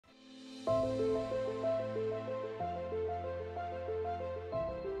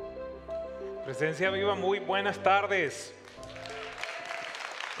Presencia viva, muy buenas tardes.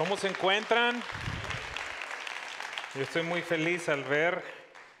 ¿Cómo se encuentran? Yo estoy muy feliz al ver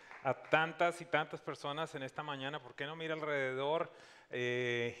a tantas y tantas personas en esta mañana. ¿Por qué no mira alrededor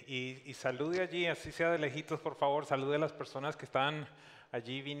y salude allí, así sea de lejitos, por favor? Salude a las personas que están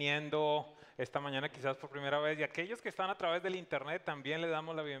allí viniendo esta mañana quizás por primera vez, y aquellos que están a través del internet también le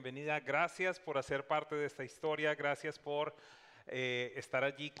damos la bienvenida. Gracias por hacer parte de esta historia, gracias por estar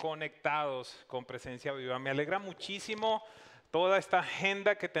allí conectados con Presencia Viva. Me alegra muchísimo toda esta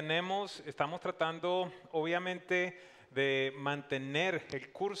agenda que tenemos. Estamos tratando obviamente de mantener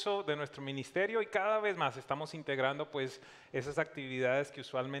el curso de nuestro ministerio y cada vez más estamos integrando pues esas actividades que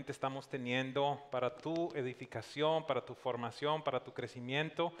usualmente estamos teniendo para tu edificación, para tu formación, para tu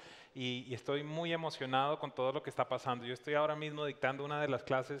crecimiento, y estoy muy emocionado con todo lo que está pasando. Yo estoy ahora mismo dictando una de las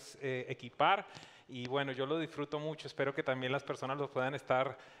clases Equipar. Y bueno, yo lo disfruto mucho, espero que también las personas lo puedan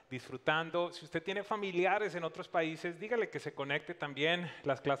estar disfrutando. Si usted tiene familiares en otros países, dígale que se conecte también.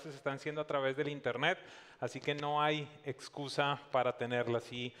 Las clases están siendo a través del internet, así que no hay excusa para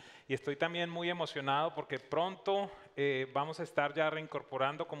tenerlas. Y estoy también muy emocionado porque pronto vamos a estar ya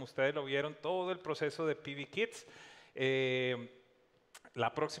reincorporando, como ustedes lo vieron, todo el proceso de PV Kids.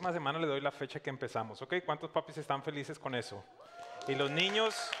 La próxima semana le doy la fecha que empezamos, ¿ok? ¿Cuántos papis están felices con eso? Y los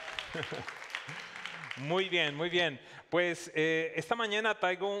niños... Muy bien, muy bien. Pues esta mañana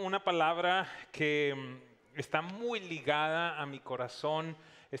traigo una palabra que está muy ligada a mi corazón.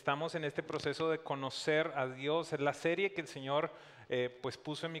 Estamos en este proceso de conocer a Dios. Es la serie que el Señor pues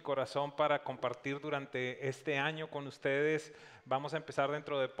puso en mi corazón para compartir durante este año con ustedes. Vamos a empezar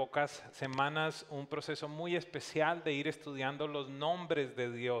dentro de pocas semanas un proceso muy especial de ir estudiando los nombres de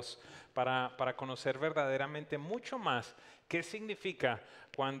Dios para conocer verdaderamente mucho más qué significa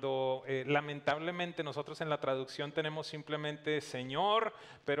cuando lamentablemente nosotros en la traducción tenemos simplemente Señor,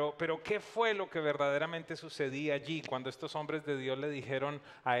 pero ¿qué fue lo que verdaderamente sucedía allí cuando estos hombres de Dios le dijeron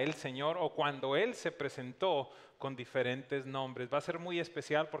a Él Señor, o cuando Él se presentó con diferentes nombres? Va a ser muy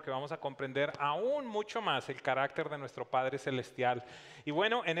especial porque vamos a comprender aún mucho más el carácter de nuestro Padre Celestial. Y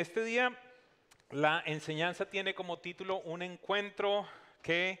bueno, en este día la enseñanza tiene como título Un encuentro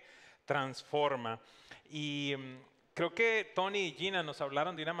que transforma. Y creo que Tony y Gina nos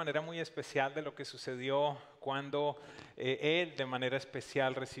hablaron de una manera muy especial de lo que sucedió cuando él de manera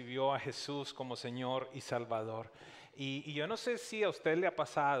especial recibió a Jesús como Señor y Salvador. Y yo no sé si a usted le ha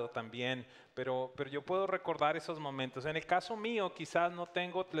pasado también, pero yo puedo recordar esos momentos. En el caso mío, quizás no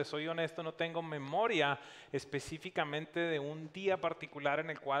tengo, les soy honesto, no tengo memoria específicamente de un día particular en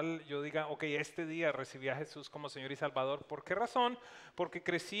el cual yo diga, ok, este día recibí a Jesús como Señor y Salvador. ¿Por qué razón? Porque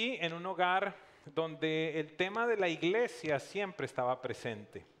crecí en un hogar donde el tema de la iglesia siempre estaba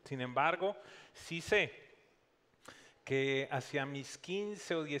presente. Sin embargo, sí sé que hacia mis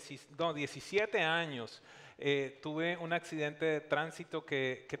 15 o 17 años tuve un accidente de tránsito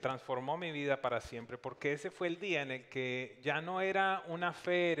que transformó mi vida para siempre, porque ese fue el día en el que ya no era una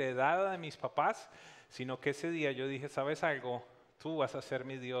fe heredada de mis papás, sino que ese día yo dije, ¿sabes algo? Tú vas a ser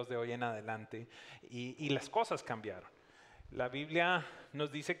mi Dios de hoy en adelante. Y las cosas cambiaron. La Biblia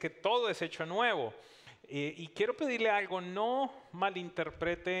nos dice que todo es hecho nuevo. Y quiero pedirle algo, no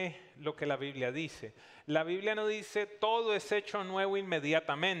malinterprete lo que la Biblia dice. La Biblia no dice todo es hecho nuevo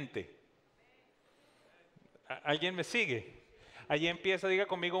inmediatamente. ¿Alguien me sigue? Allí empieza, diga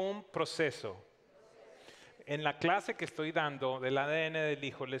conmigo, un proceso. En la clase que estoy dando del ADN del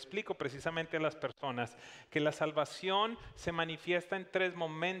Hijo, le explico precisamente a las personas que la salvación se manifiesta en 3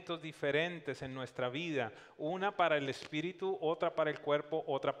 momentos diferentes en nuestra vida. Una para el espíritu, otra para el cuerpo,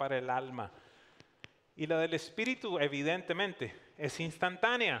 otra para el alma. Y la del espíritu, evidentemente, es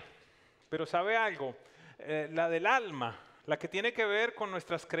instantánea. Pero ¿sabe algo? La del alma, la que tiene que ver con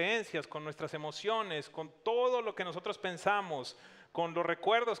nuestras creencias, con nuestras emociones, con todo lo que nosotros pensamos, con los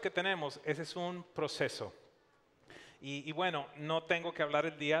recuerdos que tenemos, ese es un proceso. Y bueno, no tengo que hablar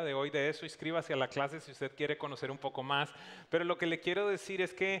el día de hoy de eso, inscríbase a la clase si usted quiere conocer un poco más, pero lo que le quiero decir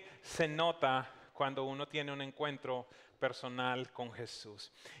es que se nota cuando uno tiene un encuentro personal con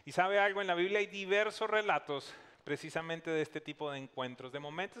Jesús. Y sabe algo, en la Biblia hay diversos relatos precisamente de este tipo de encuentros, de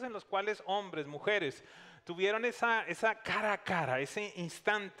momentos en los cuales hombres, mujeres, tuvieron esa cara a cara, ese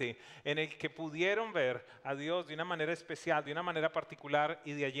instante en el que pudieron ver a Dios de una manera especial, de una manera particular,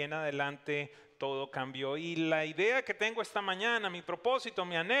 y de allí en adelante todo cambió. Y la idea que tengo esta mañana, mi propósito,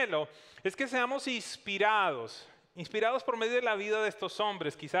 mi anhelo, es que seamos inspirados por medio de la vida de estos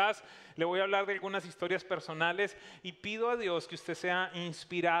hombres. Quizás le voy a hablar de algunas historias personales y pido a Dios que usted sea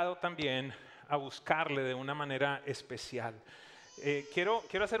inspirado también a buscarle de una manera especial. Quiero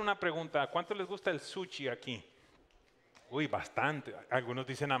hacer una pregunta. ¿A cuánto les gusta el sushi aquí? Uy, bastante. Algunos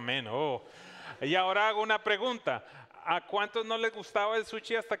dicen amén. Oh. Y ahora hago una pregunta. ¿A cuántos no les gustaba el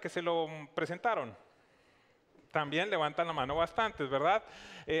sushi hasta que se lo presentaron? También levantan la mano bastantes, ¿verdad?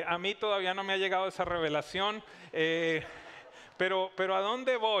 A mí todavía no me ha llegado esa revelación, pero ¿a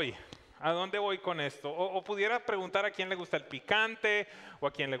dónde voy? ¿A dónde voy con esto? O pudiera preguntar a quién le gusta el picante, o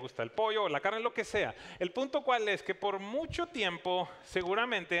a quién le gusta el pollo, o la carne, lo que sea. El punto cuál es que por mucho tiempo,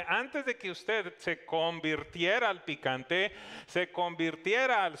 seguramente antes de que usted se convirtiera al picante, se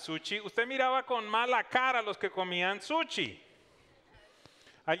convirtiera al sushi, usted miraba con mala cara a los que comían sushi.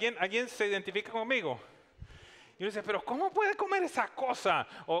 ¿Alguien se identifica conmigo? Y uno dice, pero ¿cómo puede comer esa cosa?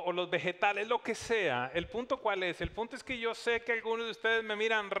 O los vegetales, lo que sea. ¿El punto cuál es? El punto es que yo sé que algunos de ustedes me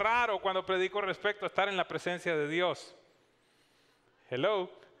miran raro cuando predico respecto a estar en la presencia de Dios. Hello.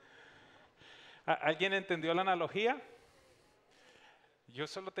 ¿Alguien entendió la analogía? Yo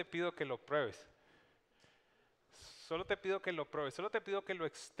solo te pido que lo pruebes. Solo te pido que lo pruebes. Solo te pido que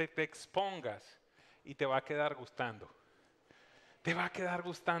te expongas y te va a quedar gustando. Te va a quedar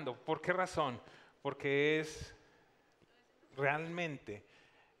gustando. ¿Por qué razón? Porque realmente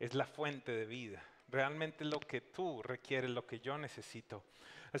es la fuente de vida. Realmente lo que tú requieres, lo que yo necesito.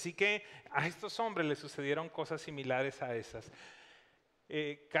 Así que a estos hombres les sucedieron cosas similares a esas.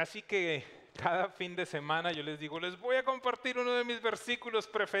 Casi que cada fin de semana yo les digo, les voy a compartir uno de mis versículos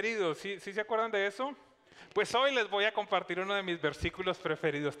preferidos. ¿Sí se acuerdan de eso? Pues hoy les voy a compartir uno de mis versículos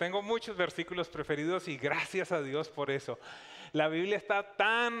preferidos. Tengo muchos versículos preferidos y gracias a Dios por eso. La Biblia está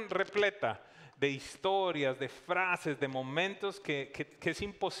tan repleta de historias, de frases, de momentos que es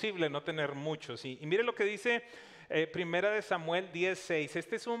imposible no tener muchos. Y mire lo que dice Primera de Samuel 10:6.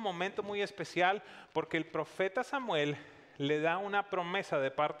 Este es un momento muy especial porque el profeta Samuel le da una promesa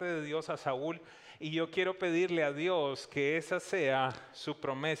de parte de Dios a Saúl y yo quiero pedirle a Dios que esa sea su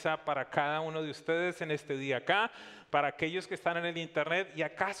promesa para cada uno de ustedes en este día acá, para aquellos que están en el internet y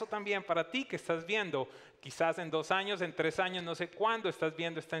acaso también para ti que estás viendo, quizás en 2 años, en 3 años, no sé cuándo estás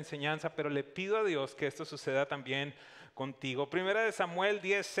viendo esta enseñanza, pero le pido a Dios que esto suceda también contigo. Primera de Samuel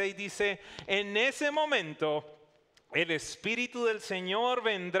 10:6 dice, en ese momento el Espíritu del Señor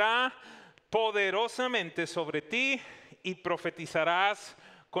vendrá poderosamente sobre ti y profetizarás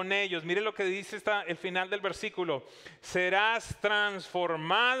con ellos. Mire lo que dice el final del versículo. Serás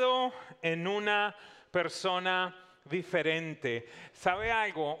transformado en una persona diferente. ¿Sabe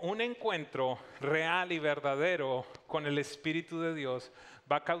algo? Un encuentro real y verdadero con el Espíritu de Dios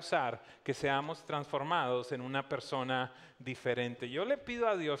va a causar que seamos transformados en una persona diferente. Yo le pido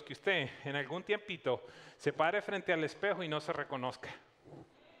a Dios que usted en algún tiempito se pare frente al espejo y no se reconozca.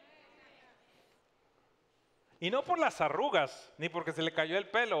 Y no por las arrugas, ni porque se le cayó el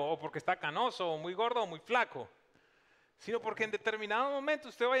pelo, o porque está canoso, o muy gordo, o muy flaco, sino porque en determinado momento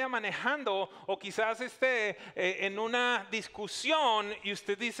usted vaya manejando, o quizás esté en una discusión y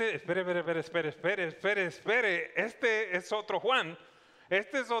usted dice, espere, este es otro Juan,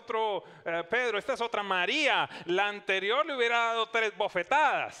 este es otro Pedro, esta es otra María, la anterior le hubiera dado 3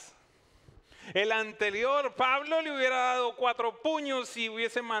 bofetadas. El anterior Pablo le hubiera dado 4 puños y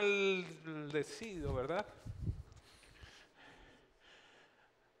hubiese maldecido, ¿verdad?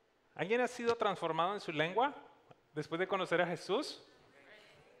 ¿Alguien ha sido transformado en su lengua después de conocer a Jesús?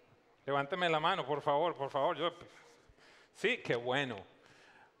 Levánteme la mano, por favor. Sí, qué bueno.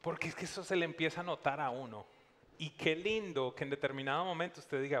 Porque es que eso se le empieza a notar a uno. Y qué lindo que en determinado momento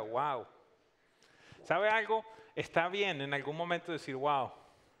usted diga, wow. ¿Sabe algo? Está bien en algún momento decir, wow,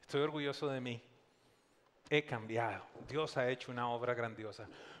 estoy orgulloso de mí. He cambiado. Dios ha hecho una obra grandiosa.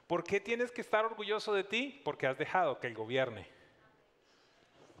 ¿Por qué tienes que estar orgulloso de ti? Porque has dejado que Él gobierne.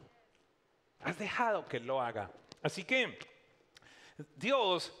 Has dejado que Él lo haga. Así que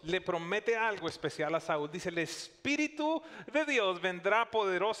Dios le promete algo especial a Saúl. Dice, el Espíritu de Dios vendrá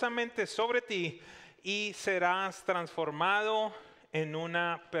poderosamente sobre ti y serás transformado en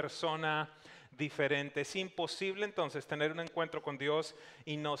una persona diferente. Es imposible entonces tener un encuentro con Dios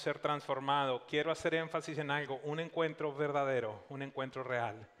y no ser transformado. Quiero hacer énfasis en algo, un encuentro verdadero, un encuentro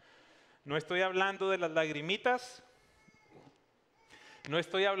real. No estoy hablando de las lagrimitas. No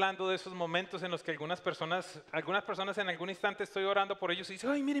estoy hablando de esos momentos en los que algunas personas en algún instante estoy orando por ellos y dicen,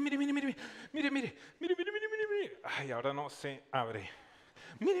 ay, mire. Ay, ahora no se abre.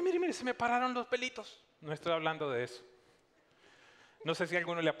 Mire, se me pararon los pelitos. No estoy hablando de eso. No sé si a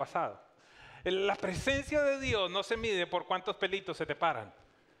alguno le ha pasado. La presencia de Dios no se mide por cuántos pelitos se te paran.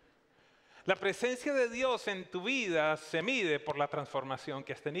 La presencia de Dios en tu vida se mide por la transformación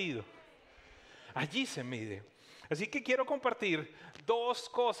que has tenido. Allí se mide. Así que quiero compartir dos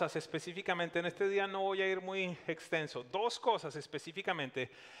cosas específicamente. En este día no voy a ir muy extenso. Dos cosas específicamente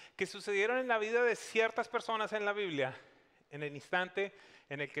que sucedieron en la vida de ciertas personas en la Biblia en el instante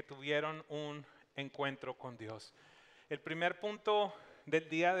en el que tuvieron un encuentro con Dios. El primer punto del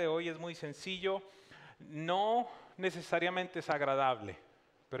día de hoy es muy sencillo. No necesariamente es agradable,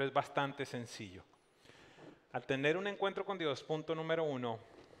 pero es bastante sencillo. Al tener un encuentro con Dios, punto número 1,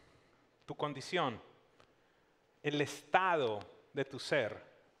 tu condición, el estado de tu ser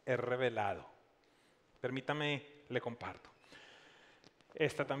es revelado. Permítame, le comparto.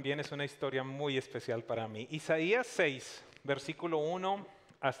 Esta también es una historia muy especial para mí. Isaías 6, versículo 1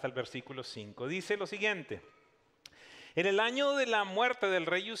 hasta el versículo 5. Dice lo siguiente. En el año de la muerte del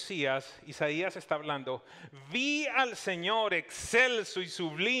rey Usías, Isaías está hablando, vi al Señor excelso y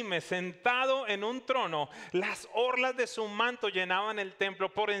sublime, sentado en un trono. Las orlas de su manto llenaban el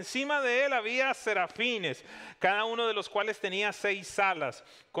templo. Por encima de él había serafines, cada uno de los cuales tenía 6 alas.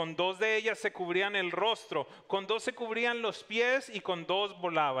 Con 2 de ellas se cubrían el rostro, con 2 se cubrían los pies y con 2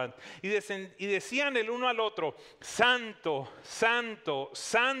 volaban. Y decían el uno al otro, Santo, Santo,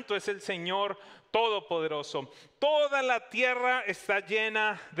 Santo es el Señor Todopoderoso. Toda la tierra está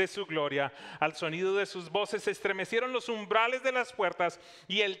llena de su gloria. Al sonido de sus voces se estremecieron los umbrales de las puertas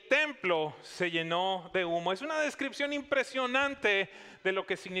y el templo se llenó de humo. Es una descripción impresionante de lo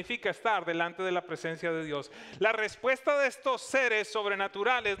que significa estar delante de la presencia de Dios. La respuesta de estos seres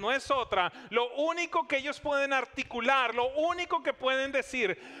sobrenaturales no es otra. Lo único que ellos pueden articular, lo único que pueden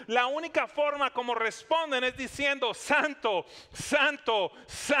decir, la única forma como responden es diciendo Santo, Santo,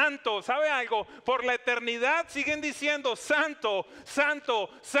 Santo. ¿Sabe algo? Por la eternidad siguen diciendo Santo,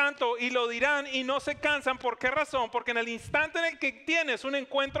 Santo, Santo, y lo dirán y no se cansan. ¿Por qué razón? Porque en el instante en el que tienes un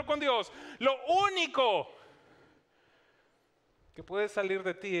encuentro con Dios, lo único que puede salir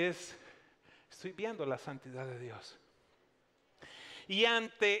de ti es, estoy viendo la santidad de Dios. Y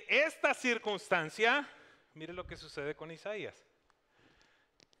ante esta circunstancia, mire lo que sucede con Isaías.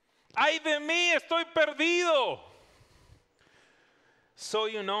 ¡Ay de mí, estoy perdido!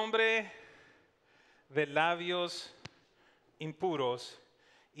 Soy un hombre de labios impuros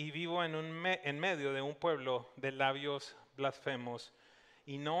y vivo en medio de un pueblo de labios blasfemos.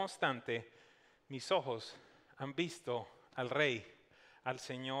 Y no obstante, mis ojos han visto al Rey, al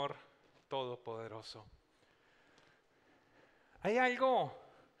Señor Todopoderoso. Hay algo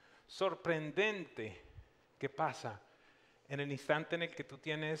sorprendente que pasa en el instante en el que tú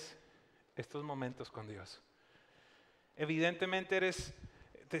tienes estos momentos con Dios. Evidentemente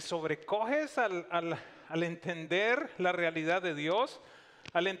te sobrecoges al entender la realidad de Dios,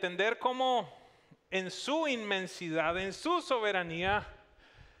 al entender cómo en su inmensidad, en su soberanía,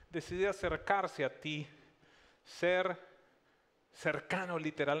 decide acercarse a ti, ser cercano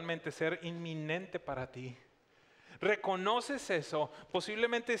literalmente, ser inminente para ti. Reconoces eso,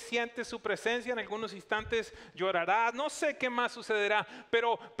 posiblemente sientes su presencia, en algunos instantes llorarás, no sé qué más sucederá,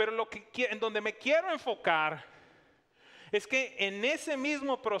 pero en donde me quiero enfocar es que en ese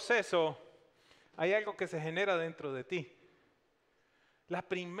mismo proceso hay algo que se genera dentro de ti. La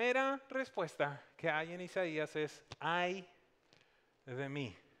primera respuesta que hay en Isaías es, ay de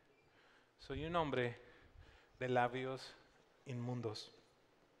mí, soy un hombre de labios inmundos.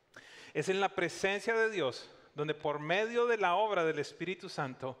 Es en la presencia de Dios donde por medio de la obra del Espíritu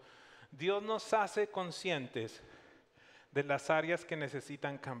Santo, Dios nos hace conscientes de las áreas que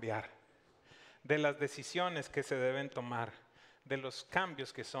necesitan cambiar, de las decisiones que se deben tomar, de los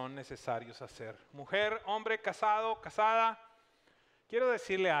cambios que son necesarios hacer. Mujer, hombre, casado, casada, quiero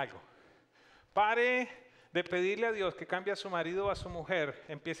decirle algo. Pare de pedirle a Dios que cambie a su marido o a su mujer,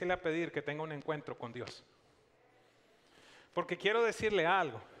 empiécele a pedir que tenga un encuentro con Dios. Porque quiero decirle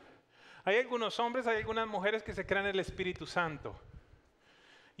algo. Hay algunos hombres, hay algunas mujeres que se creen el Espíritu Santo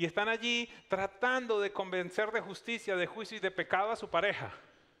y están allí tratando de convencer de justicia, de juicio y de pecado a su pareja.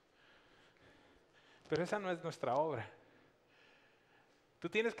 Pero esa no es nuestra obra. Tú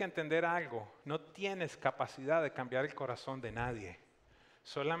tienes que entender algo. No tienes capacidad de cambiar el corazón de nadie.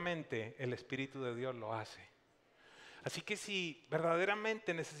 Solamente el Espíritu de Dios lo hace. Así que si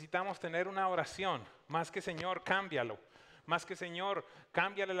verdaderamente necesitamos tener una oración, más que Señor, cámbialo. Más que Señor,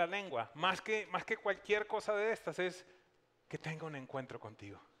 cámbiale la lengua. Más que cualquier cosa de estas es que tenga un encuentro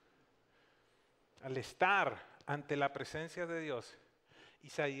contigo. Al estar ante la presencia de Dios,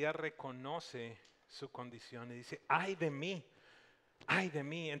 Isaías reconoce su condición y dice, ay de mí, ay de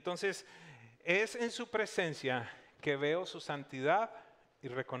mí. Entonces es en su presencia que veo su santidad y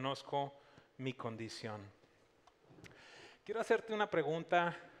reconozco mi condición. Quiero hacerte una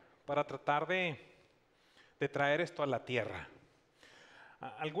pregunta para tratar de traer esto a la tierra.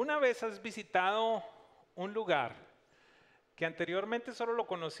 ¿Alguna vez has visitado un lugar que anteriormente solo lo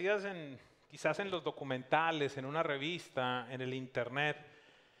conocías quizás en los documentales, en una revista, en el internet,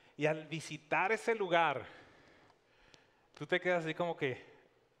 y al visitar ese lugar, tú te quedas así como que,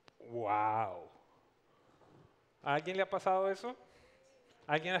 wow. ¿A alguien le ha pasado eso?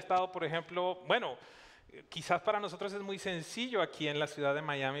 ¿Alguien ha estado, por ejemplo, bueno, quizás para nosotros es muy sencillo aquí en la ciudad de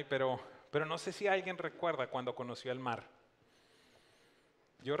Miami, pero no sé si alguien recuerda cuando conoció el mar?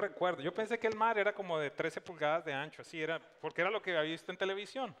 Yo recuerdo, yo pensé que el mar era como de 13 pulgadas de ancho, así era, porque era lo que había visto en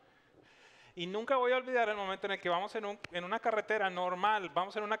televisión. Y nunca voy a olvidar el momento en el que vamos en una carretera normal,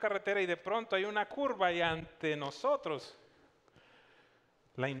 vamos en una carretera y de pronto hay una curva y ante nosotros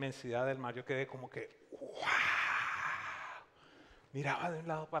la inmensidad del mar. Yo quedé como que, ¡wow! Miraba de un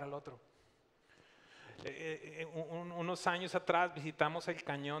lado para el otro. Unos años atrás visitamos el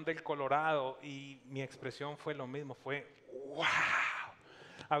Cañón del Colorado y mi expresión fue lo mismo, fue ¡wow!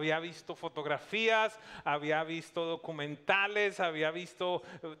 Había visto fotografías, había visto documentales, había visto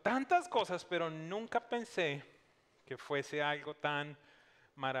tantas cosas, pero nunca pensé que fuese algo tan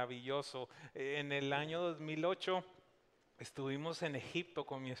maravilloso. En el año 2008 estuvimos en Egipto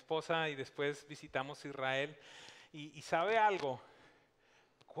con mi esposa y después visitamos Israel. Y ¿sabe algo?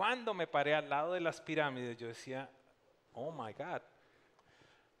 Cuando me paré al lado de las pirámides, yo decía, oh my God.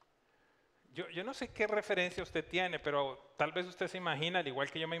 Yo no sé qué referencia usted tiene, pero tal vez usted se imagina, al igual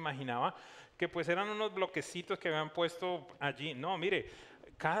que yo me imaginaba, que pues eran unos bloquecitos que habían puesto allí. No, mire,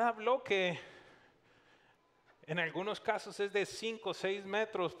 cada bloque en algunos casos es de 5 o 6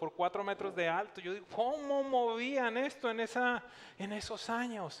 metros por 4 metros de alto. Yo digo, ¿cómo movían esto en esos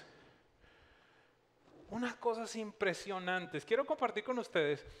años? Unas cosas impresionantes. Quiero compartir con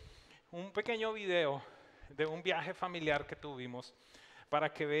ustedes un pequeño video de un viaje familiar que tuvimos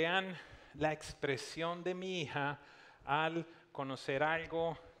para que vean la expresión de mi hija al conocer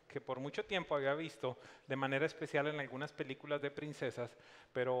algo que por mucho tiempo había visto de manera especial en algunas películas de princesas,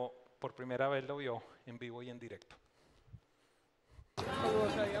 pero por primera vez lo vio en vivo y en directo. Como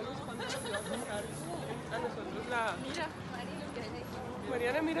sabíamos cuándo nos iba a tocar a nosotros la... Mira, Mari, lo que hay ahí.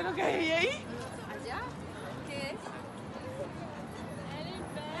 Mariana, mira lo que hay ahí. ¿Allá? ¿Qué es?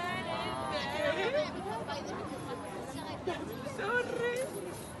 Sorry.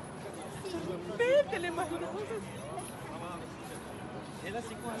 Ve, te la imaginamos así.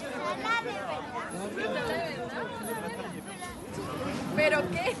 ¿Pero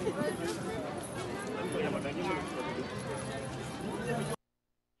qué?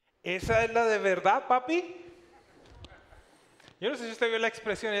 ¿Esa es la de verdad, papi? Yo no sé si usted vio la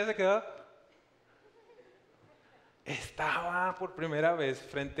expresión, ella se quedó. Estaba por primera vez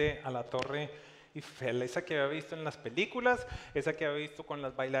frente a la Torre Eiffel, esa que había visto en las películas, esa que había visto con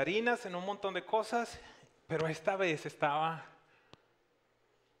las bailarinas, en un montón de cosas, pero esta vez estaba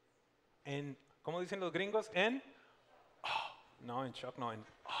en, ¿cómo dicen los gringos? No, en shock, no, en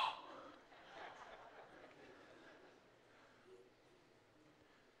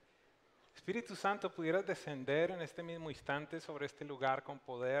Espíritu Santo, pudieras descender en este mismo instante sobre este lugar con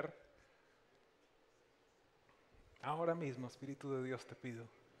poder. Ahora mismo, Espíritu de Dios, te pido.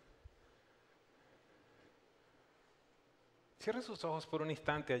 Cierre sus ojos por un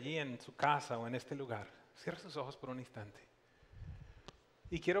instante allí en su casa o en este lugar. Cierre sus ojos por un instante.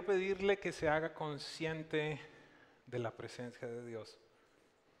 Y quiero pedirle que se haga consciente de la presencia de Dios.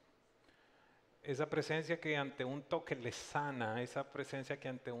 Esa presencia que ante un toque le sana, esa presencia que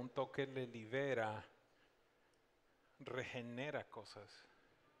ante un toque le libera, regenera cosas.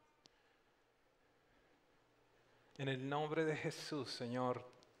 En el nombre de Jesús, Señor,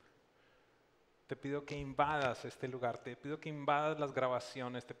 te pido que invadas este lugar, te pido que invadas las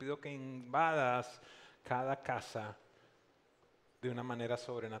grabaciones, te pido que invadas cada casa de una manera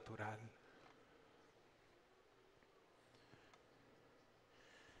sobrenatural.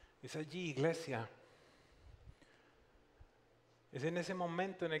 Es allí, iglesia. Es en ese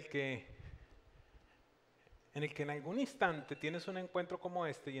momento en el que en algún instante tienes un encuentro como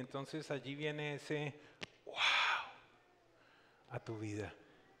este y entonces allí viene ese wow a tu vida.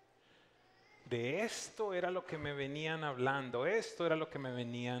 De esto era lo que me venían hablando, esto era lo que me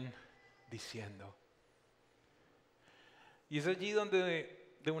venían diciendo. Y es allí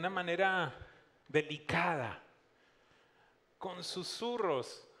donde de una manera delicada, con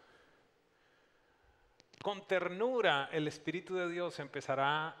susurros, con ternura, el Espíritu de Dios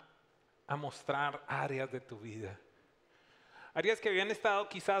empezará a mostrar áreas de tu vida. Áreas que habían estado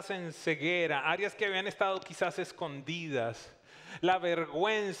quizás en ceguera, áreas que habían estado quizás escondidas. La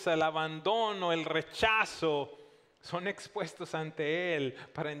vergüenza, el abandono, el rechazo son expuestos ante Él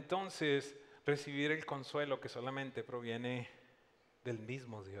para entonces recibir el consuelo que solamente proviene del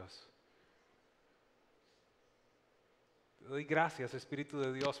mismo Dios. Te doy gracias, Espíritu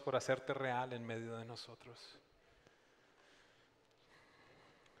de Dios, por hacerte real en medio de nosotros.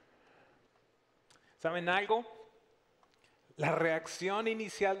 ¿Saben algo? La reacción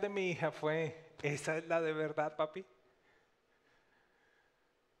inicial de mi hija fue, ¿esa es la de verdad, papi?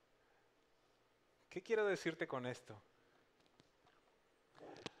 ¿Qué quiero decirte con esto?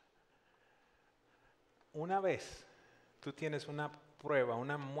 Una vez tú tienes una prueba,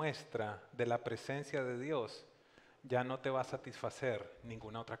 una muestra de la presencia de Dios, ya no te va a satisfacer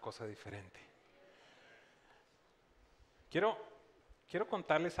ninguna otra cosa diferente. Quiero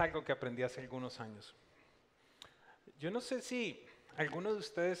contarles algo que aprendí hace algunos años. Yo no sé si alguno de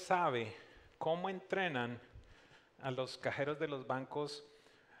ustedes sabe cómo entrenan a los cajeros de los bancos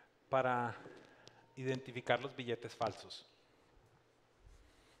para identificar los billetes falsos.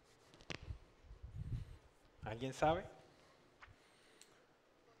 ¿Alguien sabe?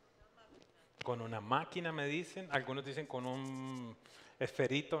 Con una máquina me dicen, algunos dicen con un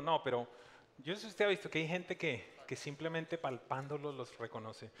esferito, no, pero yo no sé si usted ha visto que hay gente que simplemente palpándolos los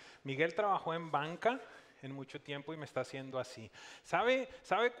reconoce. Miguel trabajó en banca en mucho tiempo y me está haciendo así. ¿Sabe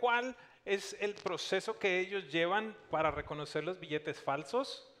cuál es el proceso que ellos llevan para reconocer los billetes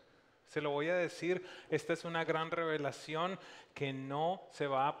falsos? Se lo voy a decir, esta es una gran revelación que no se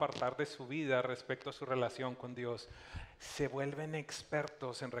va a apartar de su vida respecto a su relación con Dios. Se vuelven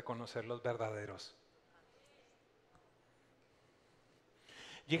expertos en reconocer los verdaderos.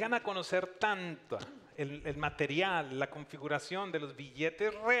 Llegan a conocer tanto el material, la configuración de los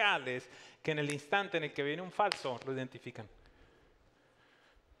billetes reales, que en el instante en el que viene un falso, lo identifican.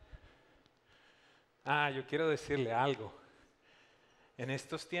 Yo quiero decirle algo. En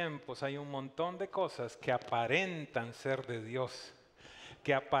estos tiempos hay un montón de cosas que aparentan ser de Dios,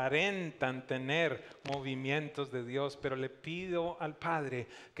 que aparentan tener movimientos de Dios, pero le pido al Padre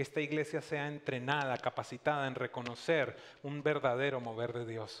que esta iglesia sea entrenada, capacitada en reconocer un verdadero mover de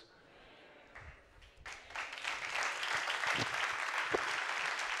Dios.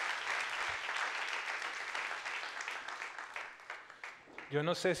 Yo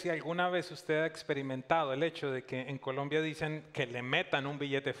no sé si alguna vez usted ha experimentado el hecho de que en Colombia dicen que le metan un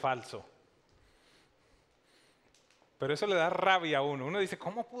billete falso. Pero eso le da rabia a uno. Uno dice,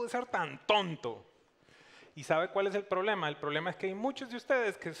 ¿cómo pude ser tan tonto? ¿Y sabe cuál es el problema? El problema es que hay muchos de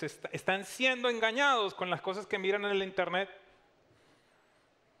ustedes que están siendo engañados con las cosas que miran en el internet.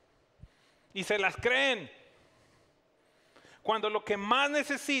 Y se las creen. Cuando lo que más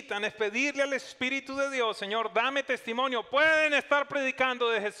necesitan es pedirle al Espíritu de Dios, Señor, dame testimonio. Pueden estar predicando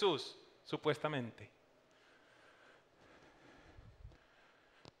de Jesús, supuestamente.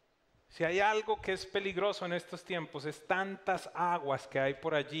 Si hay algo que es peligroso en estos tiempos, es tantas aguas que hay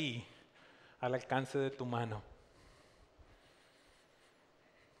por allí al alcance de tu mano.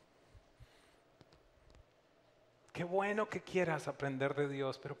 Qué bueno que quieras aprender de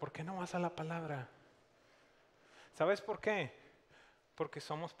Dios, pero ¿por qué no vas a la palabra? ¿Sabes por qué? Porque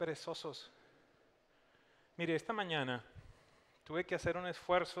somos perezosos. Mire, esta mañana tuve que hacer un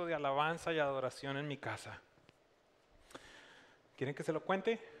esfuerzo de alabanza y adoración en mi casa. ¿Quieren que se lo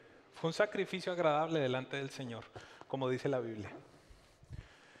cuente? Fue un sacrificio agradable delante del Señor, como dice la Biblia.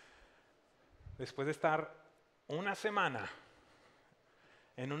 Después de estar una semana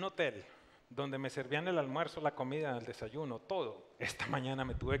en un hotel donde me servían el almuerzo, la comida, el desayuno, todo, esta mañana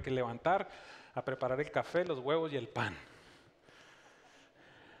me tuve que levantar a preparar el café, los huevos y el pan.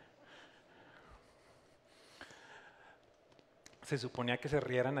 Se suponía que se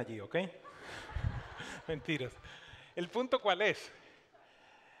rieran allí, ¿ok? Mentiras. ¿El punto cuál es?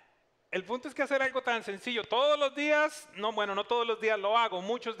 El punto es que hacer algo tan sencillo todos los días, no todos los días lo hago,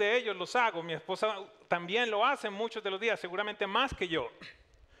 muchos de ellos los hago, mi esposa también lo hace muchos de los días, seguramente más que yo.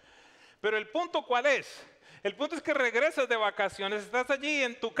 Pero el punto cuál es? El punto es que regresas de vacaciones, estás allí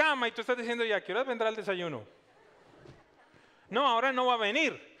en tu cama y tú estás diciendo, ¿ya qué hora vendrá el desayuno? No, ahora no va a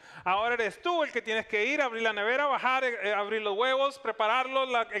venir. Ahora eres tú el que tienes que ir, abrir la nevera, bajar, abrir los huevos, prepararlos,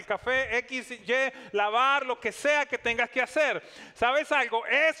 el café, X, Y, lavar, lo que sea que tengas que hacer. ¿Sabes algo?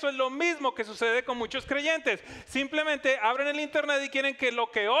 Eso es lo mismo que sucede con muchos creyentes. Simplemente abren el internet y quieren que lo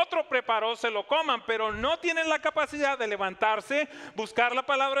que otro preparó se lo coman, pero no tienen la capacidad de levantarse, buscar la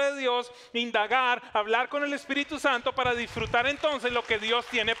palabra de Dios, indagar, hablar con el Espíritu Santo para disfrutar entonces lo que Dios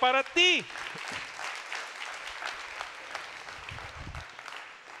tiene para ti.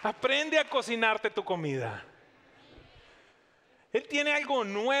 Aprende a cocinarte tu comida. Él tiene algo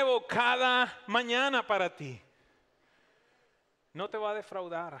nuevo cada mañana para ti. No te va a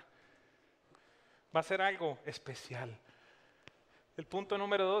defraudar. Va a ser algo especial. El punto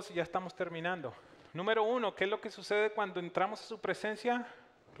número 2, y ya estamos terminando. Número 1, ¿qué es lo que sucede cuando entramos a su presencia?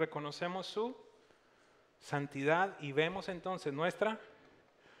 Reconocemos su santidad y vemos entonces nuestra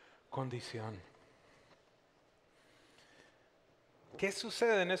condición. ¿Qué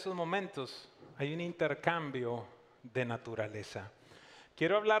sucede en esos momentos? Hay un intercambio de naturaleza.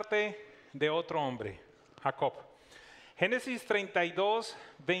 Quiero hablarte de otro hombre, Jacob. Génesis 32,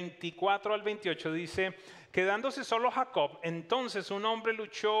 24 al 28 dice: quedándose solo Jacob, entonces un hombre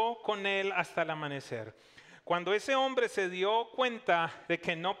luchó con él hasta el amanecer. Cuando ese hombre se dio cuenta de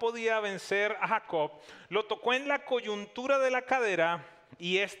que no podía vencer a Jacob, lo tocó en la coyuntura de la cadera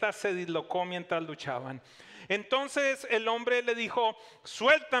y ésta se dislocó mientras luchaban. Entonces el hombre le dijo: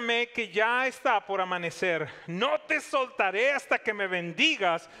 suéltame, que ya está por amanecer. No te soltaré hasta que me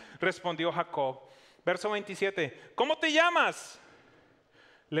bendigas, respondió Jacob. Verso 27, ¿cómo te llamas?,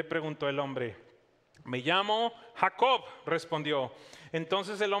 le preguntó el hombre. Me llamo Jacob, respondió.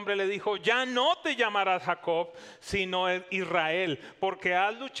 Entonces el hombre le dijo: ya no te llamarás Jacob, sino Israel, porque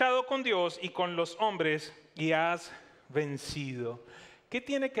has luchado con Dios y con los hombres y has vencido. ¿Qué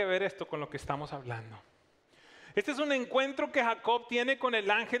tiene que ver esto con lo que estamos hablando? Este es un encuentro que Jacob tiene con el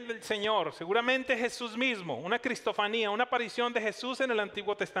ángel del Señor, seguramente Jesús mismo, una cristofanía, una aparición de Jesús en el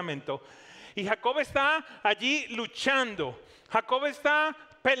Antiguo Testamento. Y Jacob está allí luchando, Jacob está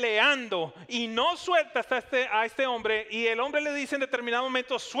peleando y no suelta a este hombre, y el hombre le dice en determinado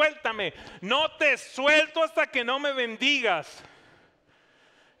momento: suéltame, no te suelto hasta que no me bendigas.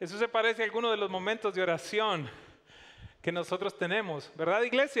 Eso se parece a algunos de los momentos de oración que nosotros tenemos, ¿verdad,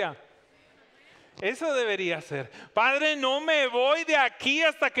 iglesia? Eso debería ser: Padre, no me voy de aquí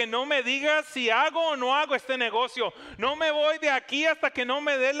hasta que no me digas si hago o no hago este negocio. No me voy de aquí hasta que no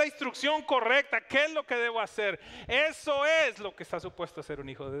me des la instrucción correcta. ¿Qué es lo que debo hacer? Eso es lo que está supuesto a ser un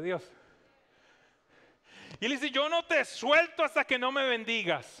hijo de Dios. Y él dice: yo no te suelto hasta que no me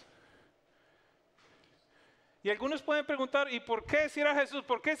bendigas. Y algunos pueden preguntar: ¿y por qué decir a Jesús?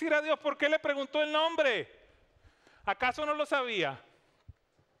 ¿Por qué decir a Dios? ¿Por qué le preguntó el nombre? ¿Acaso no lo sabía?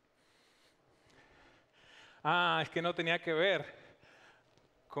 Es que no tenía que ver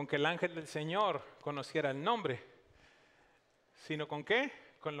con que el ángel del Señor conociera el nombre, sino con qué,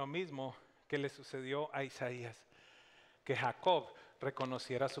 con lo mismo que le sucedió a Isaías, que Jacob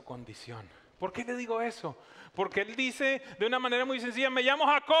reconociera su condición. ¿Por qué le digo eso? Porque él dice de una manera muy sencilla: me llamo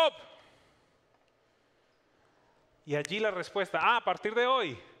Jacob. Y allí la respuesta: a partir de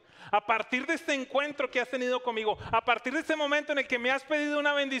hoy, a partir de este encuentro que has tenido conmigo, a partir de este momento en el que me has pedido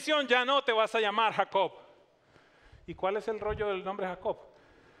una bendición, ya no te vas a llamar Jacob. ¿Y cuál es el rollo del nombre Jacob?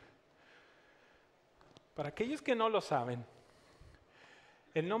 Para aquellos que no lo saben,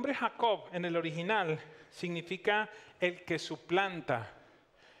 el nombre Jacob en el original significa el que suplanta,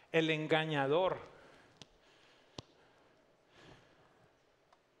 el engañador.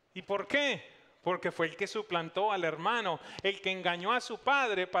 ¿Y por qué? Porque fue el que suplantó al hermano, el que engañó a su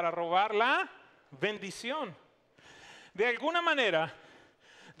padre para robar la bendición. De alguna manera,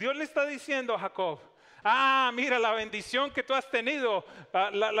 Dios le está diciendo a Jacob: mira, la bendición que tú has tenido,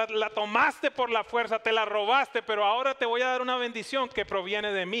 la tomaste por la fuerza, te la robaste, pero ahora te voy a dar una bendición que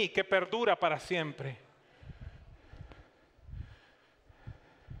proviene de mí, que perdura para siempre.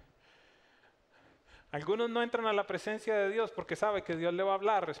 Algunos no entran a la presencia de Dios porque saben que Dios le va a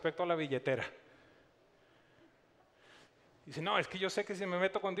hablar respecto a la billetera. Dicen: no, es que yo sé que si me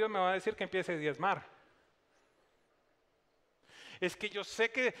meto con Dios me va a decir que empiece a diezmar. Es que yo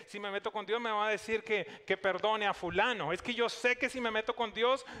sé que si me meto con Dios me va a decir que perdone a fulano. Es que yo sé que si me meto con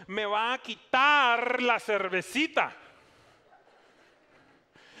Dios me va a quitar la cervecita.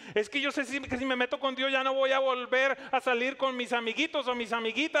 Es que yo sé que si me meto con Dios ya no voy a volver a salir con mis amiguitos o mis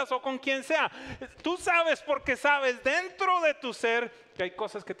amiguitas o con quien sea. Tú sabes, porque sabes dentro de tu ser que hay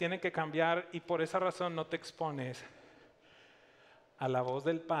cosas que tienen que cambiar, y por esa razón no te expones a la voz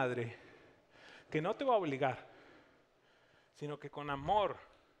del Padre, que no te va a obligar, sino que con amor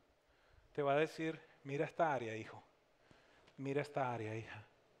te va a decir: mira esta área, hijo, mira esta área, hija.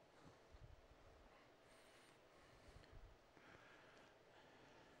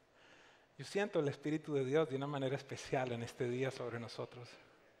 Yo siento el Espíritu de Dios de una manera especial en este día sobre nosotros.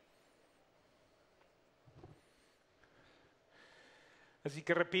 Así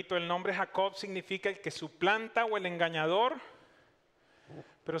que repito, el nombre Jacob significa el que suplanta o el engañador,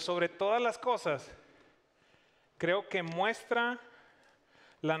 pero sobre todas las cosas, creo que muestra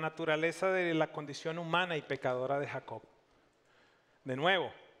la naturaleza de la condición humana y pecadora de Jacob. De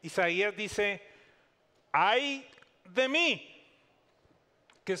nuevo, Isaías dice: ¡ay de mí,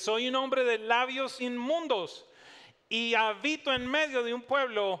 que soy un hombre de labios inmundos y habito en medio de un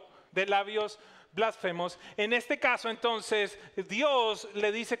pueblo de labios blasfemos! En este caso, entonces, Dios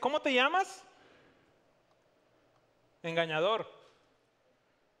le dice: ¿cómo te llamas? Engañador.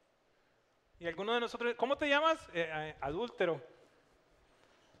 Y alguno de nosotros, ¿cómo te llamas? Adúltero,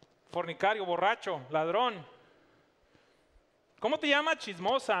 fornicario, borracho, ladrón. ¿Cómo te llamas?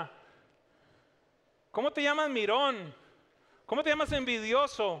 Chismosa. ¿Cómo te llamas? Mirón. ¿Cómo te llamas?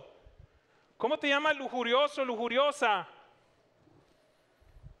 Envidioso. ¿Cómo te llamas? Lujurioso, lujuriosa.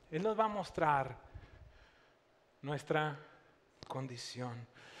 Él nos va a mostrar nuestra condición.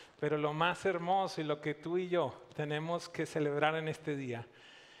 Pero lo más hermoso y lo que tú y yo tenemos que celebrar en este día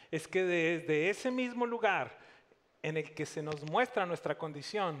es que desde ese mismo lugar en el que se nos muestra nuestra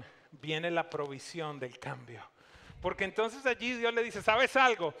condición, viene la provisión del cambio. Porque entonces allí Dios le dice, ¿sabes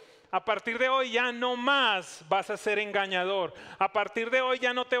algo? A partir de hoy ya no más vas a ser engañador. A partir de hoy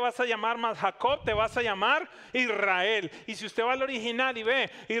ya no te vas a llamar más Jacob, te vas a llamar Israel. Y si usted va al original y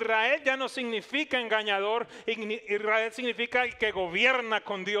ve, Israel ya no significa engañador. Israel significa el que gobierna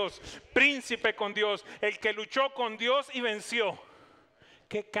con Dios, príncipe con Dios, el que luchó con Dios y venció.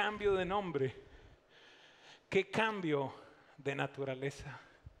 ¡Qué cambio de nombre! ¡Qué cambio de naturaleza!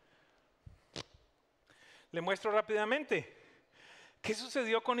 Le muestro rápidamente. ¿Qué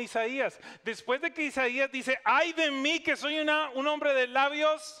sucedió con Isaías? Después de que Isaías dice, ¡ay de mí que soy un hombre de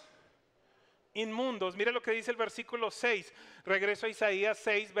labios inmundos! Mire lo que dice el versículo 6. Regreso a Isaías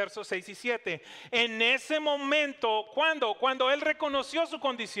 6, versos 6 y 7. En ese momento, ¿cuándo? Cuando él reconoció su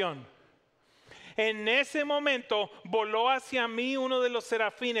condición. En ese momento voló hacia mí uno de los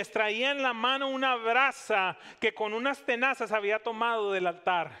serafines. Traía en la mano una brasa que con unas tenazas había tomado del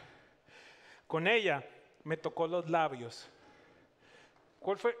altar. Con ella me tocó los labios.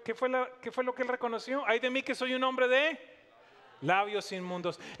 ¿Qué fue lo que él reconoció? Ay de mí que soy un hombre de labios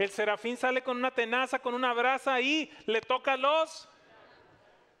inmundos. El serafín sale con una tenaza, con una brasa y le toca los.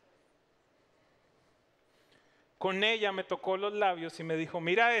 Con ella me tocó los labios y me dijo,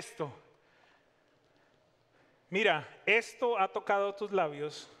 mira esto. Mira, esto ha tocado tus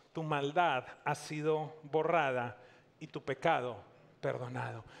labios, tu maldad ha sido borrada y tu pecado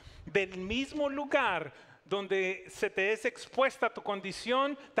perdonado. Del mismo lugar donde se te es expuesta tu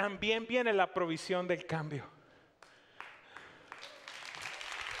condición, también viene la provisión del cambio.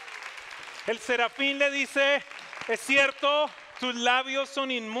 El serafín le dice, es cierto, tus labios son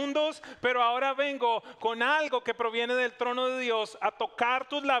inmundos, pero ahora vengo con algo que proviene del trono de Dios a tocar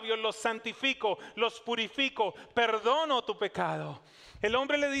tus labios, los santifico, los purifico, perdono tu pecado. El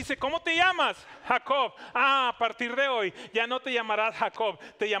hombre le dice, ¿cómo te llamas? Jacob. A partir de hoy ya no te llamarás Jacob,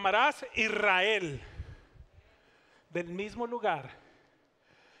 te llamarás Israel. Del mismo lugar,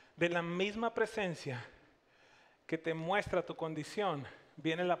 de la misma presencia que te muestra tu condición,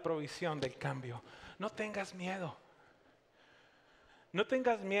 viene la provisión del cambio. No tengas miedo. No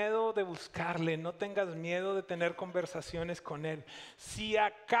tengas miedo de buscarle, no tengas miedo de tener conversaciones con Él. Si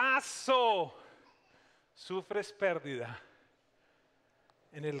acaso sufres pérdida,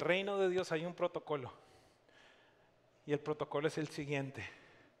 en el reino de Dios hay un protocolo. Y el protocolo es el siguiente.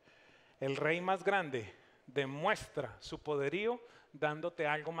 El rey más grande demuestra su poderío dándote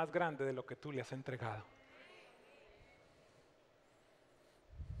algo más grande de lo que tú le has entregado.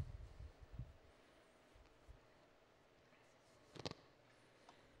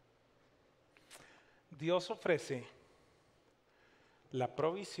 Dios ofrece la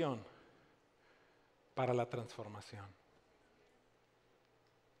provisión para la transformación.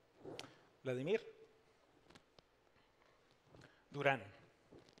 Vladimir Durán.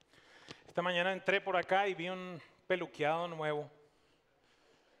 Esta mañana entré por acá y vi un peluqueado nuevo.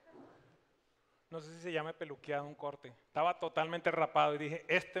 No sé si se llama peluqueado, un corte. Estaba totalmente rapado y dije,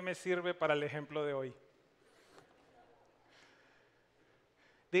 este me sirve para el ejemplo de hoy.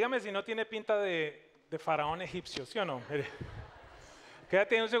 Dígame si no tiene pinta de faraón egipcio, ¿sí o no? Mire.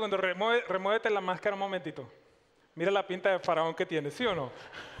 Quédate ahí un segundo, remuévete la máscara un momentito. Mira la pinta de faraón que tiene, ¿sí o no?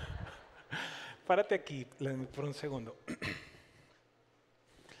 Párate aquí por un segundo.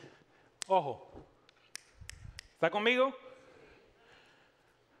 Ojo, ¿está conmigo?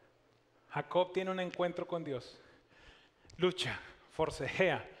 Jacob tiene un encuentro con Dios. Lucha,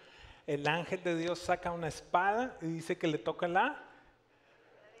 forcejea. El ángel de Dios saca una espada y dice que le toca la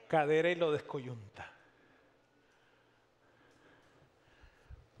cadera y lo descoyunta.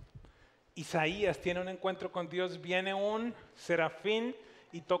 Isaías tiene un encuentro con Dios, viene un serafín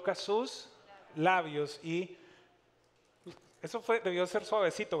y toca sus labios y eso debió ser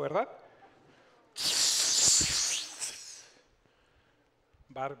suavecito, ¿verdad?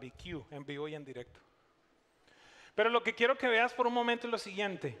 Barbecue, en vivo y en directo. Pero lo que quiero que veas por un momento es lo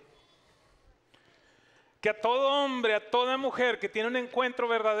siguiente. Que a todo hombre, a toda mujer que tiene un encuentro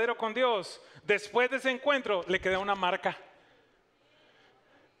verdadero con Dios, después de ese encuentro le queda una marca.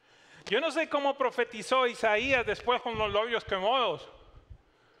 Yo no sé cómo profetizó Isaías después con los labios quemados.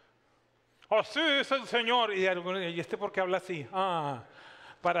 Así es el Señor. ¿Y este por qué habla así?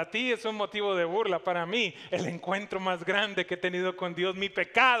 Para ti es un motivo de burla, para mí el encuentro más grande que he tenido con Dios. Mi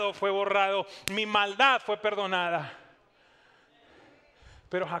pecado fue borrado, mi maldad fue perdonada.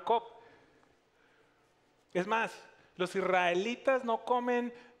 Pero Jacob, es más, los israelitas no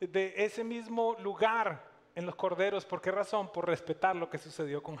comen de ese mismo lugar en los corderos. ¿Por qué razón? Por respetar lo que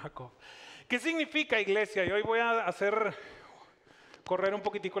sucedió con Jacob. ¿Qué significa, iglesia? Y hoy voy a hacer correr un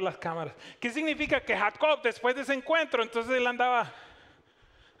poquitico las cámaras. ¿Qué significa que Jacob, después de ese encuentro, entonces él andaba...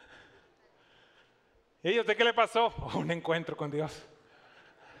 ¿Y ellos de qué le pasó? Un encuentro con Dios.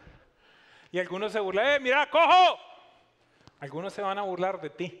 Y algunos se burlan, mira, cojo. Algunos se van a burlar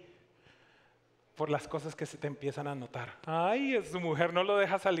de ti por las cosas que se te empiezan a notar. Ay, es su mujer, no lo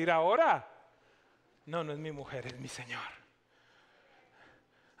deja salir ahora. No, no es mi mujer, es mi Señor.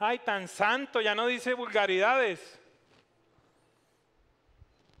 Ay, tan santo, ya no dice vulgaridades.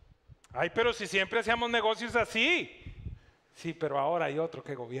 Ay, pero si siempre hacíamos negocios así. Sí, pero ahora hay otro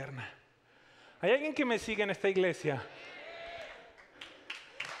que gobierna. ¿Hay alguien que me sigue en esta iglesia?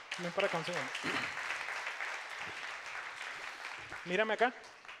 Ven para acá un segundo. Mírame acá.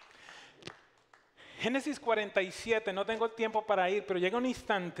 Génesis 47, no tengo el tiempo para ir, pero llega un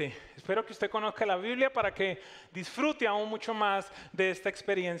instante. Espero que usted conozca la Biblia para que disfrute aún mucho más de esta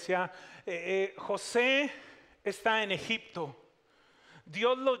experiencia. José está en Egipto.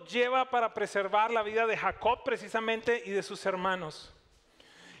 Dios lo lleva para preservar la vida de Jacob precisamente y de sus hermanos.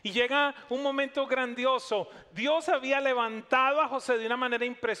 Y llega un momento grandioso. Dios había levantado a José de una manera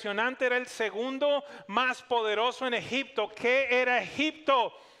impresionante. Era el segundo más poderoso en Egipto. ¿Qué era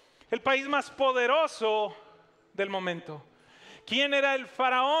Egipto? El país más poderoso del momento. ¿Quién era el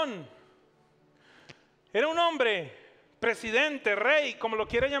faraón? Era un hombre, presidente, rey, como lo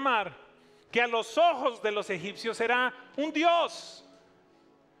quiera llamar, que a los ojos de los egipcios era un dios.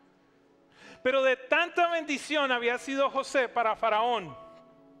 Pero de tanta bendición había sido José para faraón,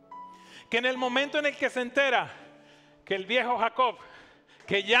 que en el momento en el que se entera que el viejo Jacob,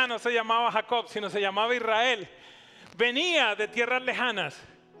 que ya no se llamaba Jacob, sino se llamaba Israel, venía de tierras lejanas,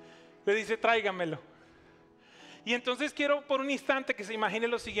 le dice, tráigamelo. Y entonces quiero por un instante que se imagine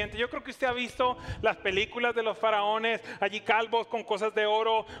lo siguiente. Yo creo que usted ha visto las películas de los faraones, allí calvos con cosas de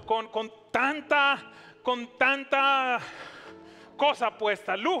oro, con tanta cosa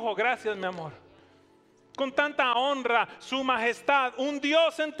puesta, lujo, gracias mi amor, con tanta honra, su majestad, un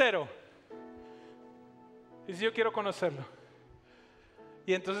Dios entero. Y si yo quiero conocerlo.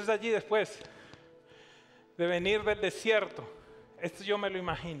 Y entonces allí después de venir del desierto, esto yo me lo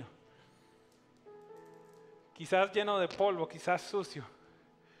imagino, quizás lleno de polvo, quizás sucio.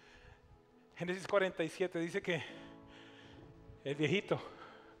 Génesis 47 dice que el viejito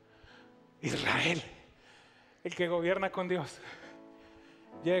Israel, el que gobierna con Dios,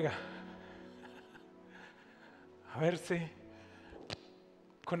 llega a verse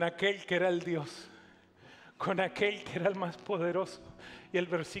con aquel que era el Dios, con aquel que era el más poderoso. Y el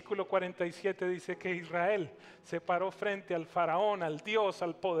versículo 47 dice que Israel se paró frente al faraón, al Dios,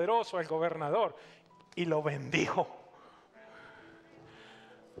 al poderoso, al gobernador, y lo bendijo.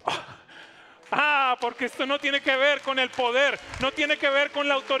 Porque esto no tiene que ver con el poder, no tiene que ver con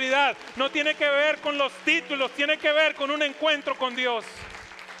la autoridad, no tiene que ver con los títulos, tiene que ver con un encuentro con Dios.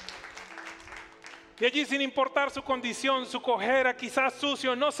 Y allí, sin importar su condición, su cojera, quizás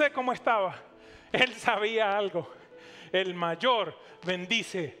sucio, no sé cómo estaba, él sabía algo: el mayor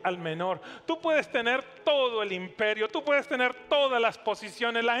bendice al menor. Tú puedes tener todo el imperio, tú puedes tener todas las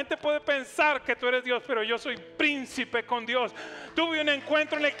posiciones, la gente puede pensar que tú eres Dios, pero yo soy príncipe con Dios. Tuve un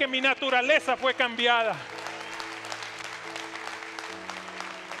encuentro en el que mi naturaleza fue cambiada.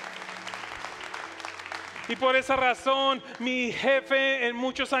 Y por esa razón, mi jefe en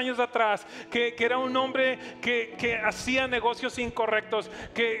muchos años atrás, que era un hombre que hacía negocios incorrectos,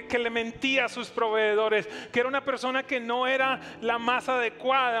 que le mentía a sus proveedores, que era una persona que no era la más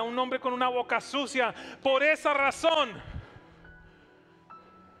adecuada, un hombre con una boca sucia, por esa razón,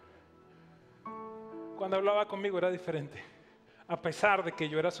 cuando hablaba conmigo era diferente, a pesar de que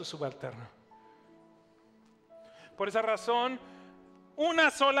yo era su subalterno. Por esa razón,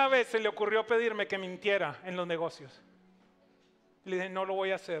 una sola vez se le ocurrió pedirme que mintiera en los negocios. Le dije, no lo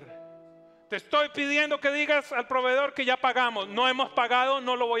voy a hacer. Te estoy pidiendo que digas al proveedor que ya pagamos. No hemos pagado,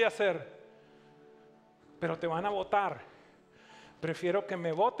 no lo voy a hacer. Pero te van a votar. Prefiero que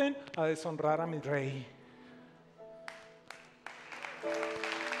me voten a deshonrar a mi rey.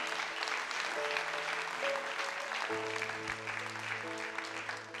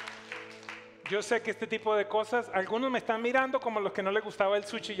 Yo sé que este tipo de cosas, algunos me están mirando como los que no les gustaba el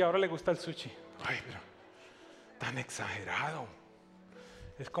sushi y ahora les gusta el sushi. Ay, pero tan exagerado.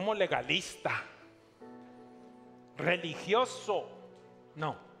 Es como legalista, religioso.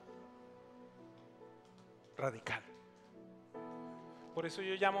 No, radical. Por eso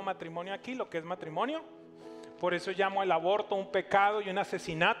yo llamo matrimonio aquí lo que es matrimonio. Por eso llamo el aborto un pecado y un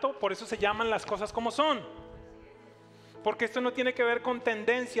asesinato. Por eso se llaman las cosas como son. Porque esto no tiene que ver con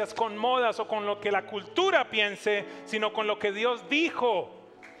tendencias, con modas o con lo que la cultura piense, sino con lo que Dios dijo.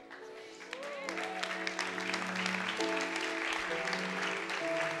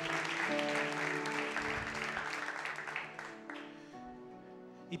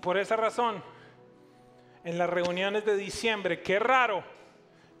 Y por esa razón, en las reuniones de diciembre, qué raro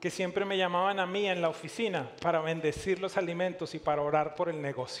que siempre me llamaban a mí en la oficina para bendecir los alimentos y para orar por el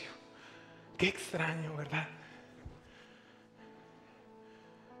negocio. Qué extraño, ¿verdad?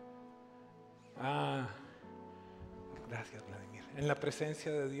 Gracias, Vladimir. En la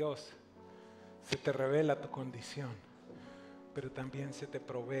presencia de Dios se te revela tu condición, pero también se te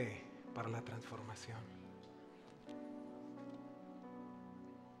provee para la transformación.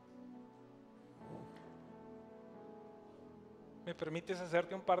 ¿Me permites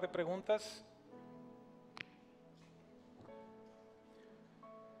hacerte un par de preguntas?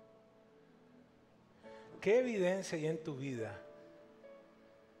 ¿Qué evidencia hay en tu vida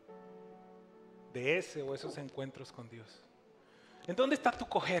de ese o esos encuentros con Dios? ¿En dónde está tu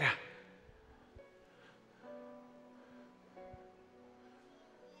cojera?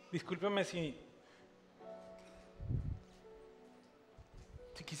 Discúlpeme si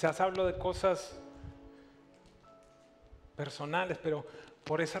quizás hablo de cosas personales, pero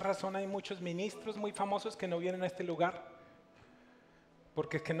por esa razón hay muchos ministros muy famosos que no vienen a este lugar,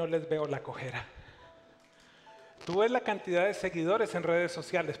 porque es que no les veo la cojera. Tú ves la cantidad de seguidores en redes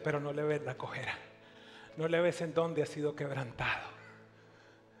sociales, pero no le ves la cojera. No le ves en dónde ha sido quebrantado.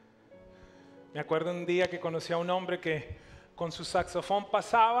 Me acuerdo un día que conocí a un hombre que con su saxofón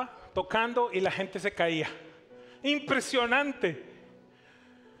pasaba tocando y la gente se caía. Impresionante.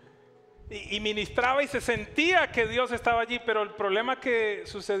 Y ministraba y se sentía que Dios estaba allí, pero el problema que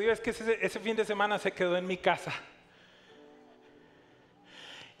sucedió es que ese fin de semana se quedó en mi casa.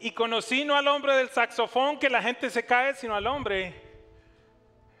 Y conocí no al hombre del saxofón que la gente se cae, sino al hombre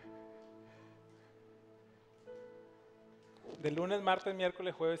de lunes, martes,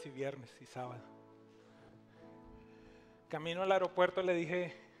 miércoles, jueves y viernes y sábado. Camino al aeropuerto le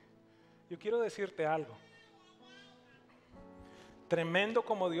dije, yo quiero decirte algo. Tremendo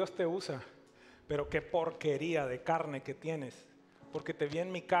como Dios te usa, pero qué porquería de carne que tienes, porque te vi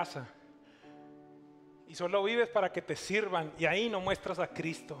en mi casa y solo vives para que te sirvan y ahí no muestras a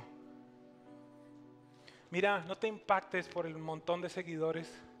Cristo. Mira, no te impactes por el montón de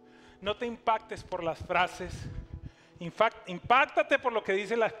seguidores, no te impactes por las frases, impáctate por lo que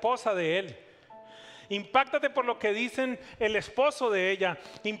dice la esposa de él. Impáctate por lo que dicen el esposo de ella.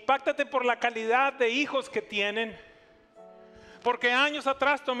 Impáctate por la calidad de hijos que tienen. Porque años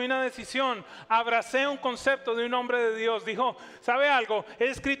atrás tomé una decisión, abracé un concepto de un hombre de Dios. Dijo, ¿sabe algo? He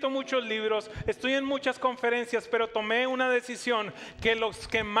escrito muchos libros, estoy en muchas conferencias, pero tomé una decisión que los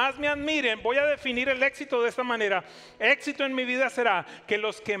que más me admiren, voy a definir el éxito de esta manera. Éxito en mi vida será que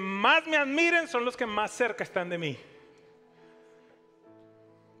los que más me admiren son los que más cerca están de mí.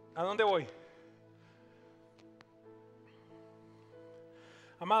 ¿A dónde voy?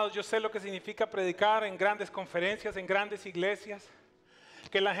 Amados, yo sé lo que significa predicar en grandes conferencias, en grandes iglesias,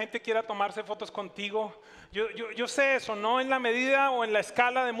 que la gente quiera tomarse fotos contigo. Yo sé eso, no en la medida o en la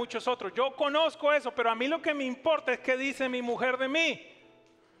escala de muchos otros. Yo conozco eso, pero a mí lo que me importa es qué dice mi mujer de mí,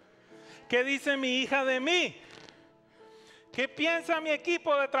 qué dice mi hija de mí, qué piensa mi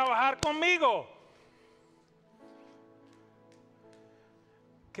equipo de trabajar conmigo.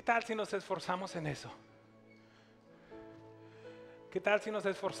 ¿Qué tal si nos esforzamos en eso? ¿Qué tal si nos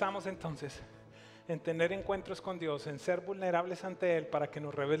esforzamos entonces en tener encuentros con Dios, en ser vulnerables ante Él para que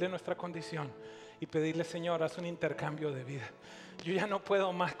nos revele nuestra condición y pedirle, Señor, haz un intercambio de vida? Yo ya no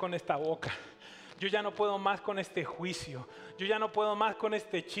puedo más con esta boca. Yo ya no puedo más con este juicio. Yo ya no puedo más con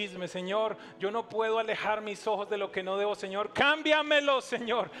este chisme, Señor. Yo no puedo alejar mis ojos de lo que no debo, Señor. Cámbiamelo,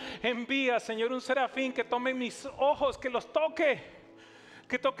 Señor. Envía, Señor, un serafín que tome mis ojos, que los toque.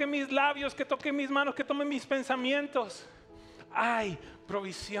 Que toque mis labios, que toque mis manos, que tome mis pensamientos. Hay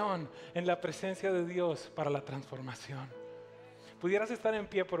provisión en la presencia de Dios para la transformación. ¿Pudieras estar en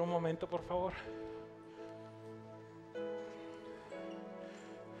pie por un momento, por favor?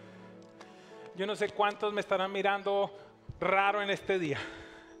 Yo no sé cuántos me estarán mirando raro en este día.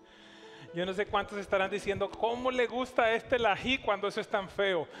 Yo no sé cuántos estarán diciendo, ¿cómo le gusta a este el ají cuando eso es tan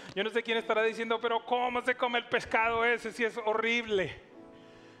feo? Yo no sé quién estará diciendo, pero ¿cómo se come el pescado ese si es horrible?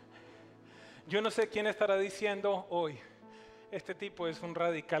 Yo no sé quién estará diciendo hoy, este tipo es un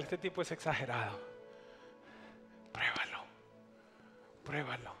radical, este tipo es exagerado. Pruébalo,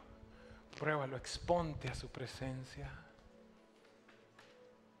 pruébalo, pruébalo, exponte a su presencia.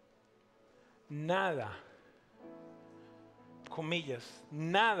 Nada, comillas,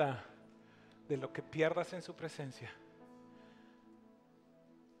 nada de lo que pierdas en su presencia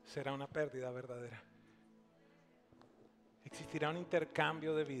será una pérdida verdadera. Existirá un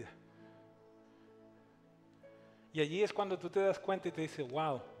intercambio de vida. Y allí es cuando tú te das cuenta y te dices,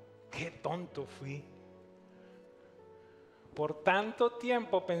 wow, qué tonto fui. Por tanto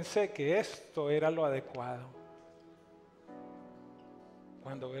tiempo pensé que esto era lo adecuado,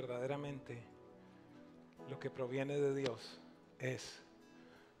 cuando verdaderamente lo que proviene de Dios es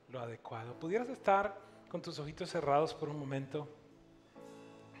lo adecuado. ¿Pudieras estar con tus ojitos cerrados por un momento?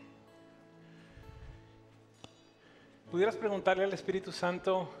 ¿Pudieras preguntarle al Espíritu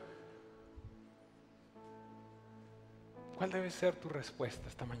Santo cuál debe ser tu respuesta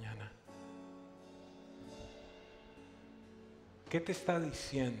esta mañana? ¿Qué te está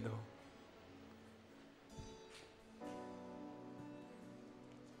diciendo?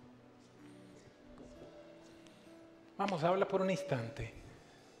 Vamos, habla por un instante.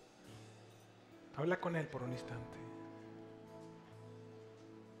 Habla con Él por un instante.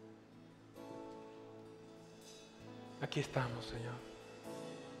 Aquí estamos, Señor.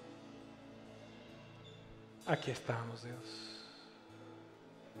 Aquí estamos, Dios.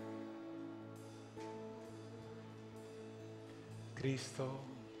 Cristo.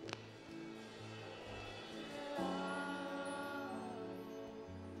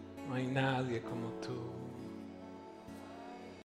 No hay nadie como tú.